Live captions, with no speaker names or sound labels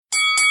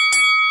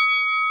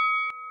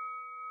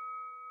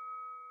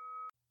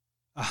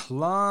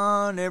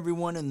Ahlan,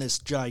 everyone in this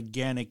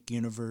gigantic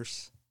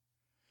universe.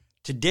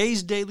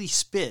 Today's Daily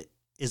Spit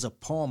is a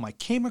poem I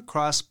came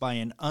across by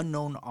an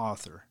unknown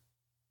author,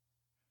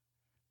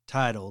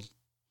 titled,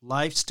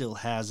 Life Still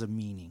Has a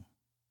Meaning.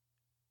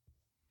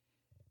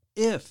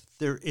 If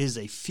there is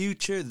a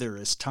future, there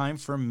is time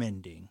for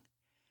mending,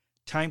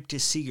 time to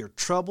see your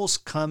troubles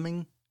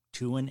coming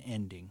to an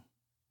ending.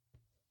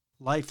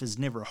 Life is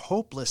never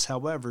hopeless,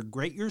 however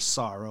great your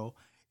sorrow,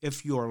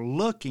 if you are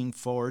looking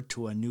forward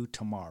to a new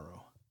tomorrow.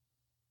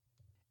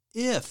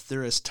 If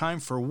there is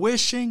time for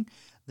wishing,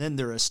 then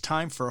there is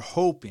time for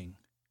hoping,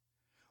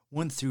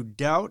 when through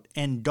doubt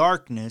and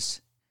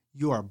darkness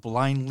you are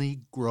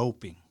blindly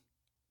groping.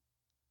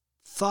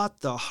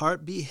 Thought the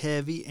heart be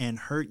heavy and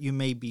hurt you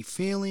may be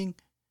feeling,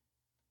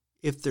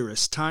 if there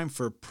is time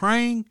for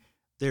praying,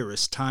 there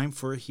is time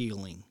for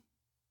healing.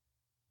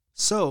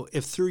 So,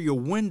 if through your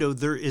window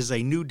there is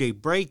a new day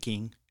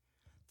breaking,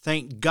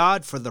 thank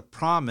God for the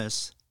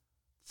promise,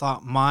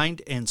 thought,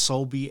 mind, and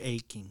soul be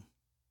aching.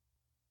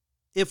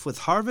 If with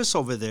harvest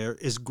over there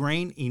is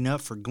grain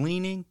enough for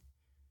gleaning,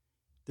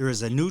 there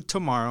is a new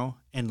tomorrow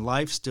and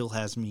life still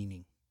has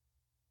meaning.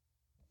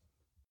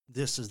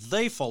 This is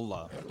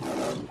Theyfullah,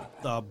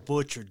 the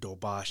Butcher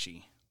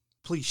Dobashi.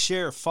 Please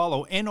share,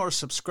 follow, and or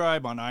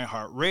subscribe on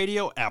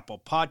iHeartRadio,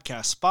 Apple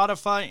Podcasts,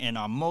 Spotify, and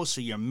on most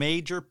of your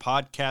major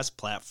podcast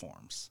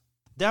platforms.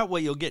 That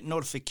way you'll get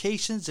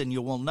notifications and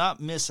you will not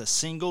miss a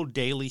single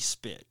daily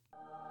spit.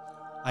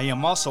 I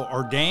am also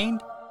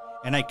ordained,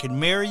 and I can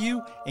marry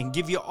you and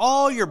give you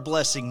all your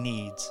blessing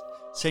needs.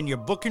 Send your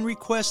booking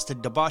requests to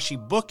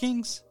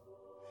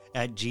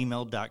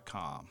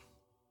debashibookings@gmail.com.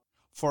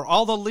 For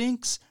all the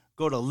links,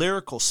 go to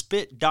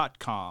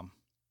lyricalspit.com.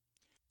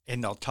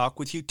 And I'll talk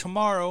with you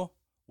tomorrow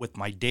with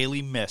my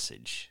daily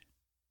message,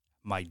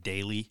 my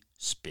daily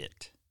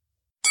spit.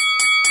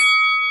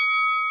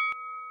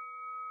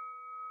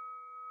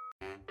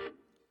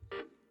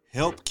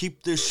 Help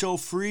keep this show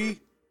free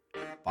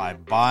by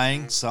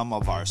buying some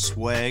of our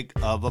swag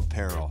of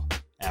apparel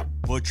at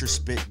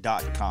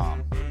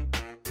butcherspit.com.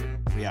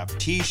 We have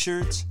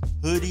t-shirts,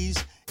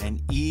 hoodies,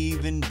 and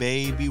even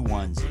baby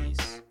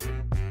onesies.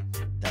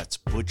 That's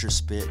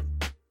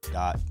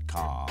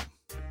butcherspit.com.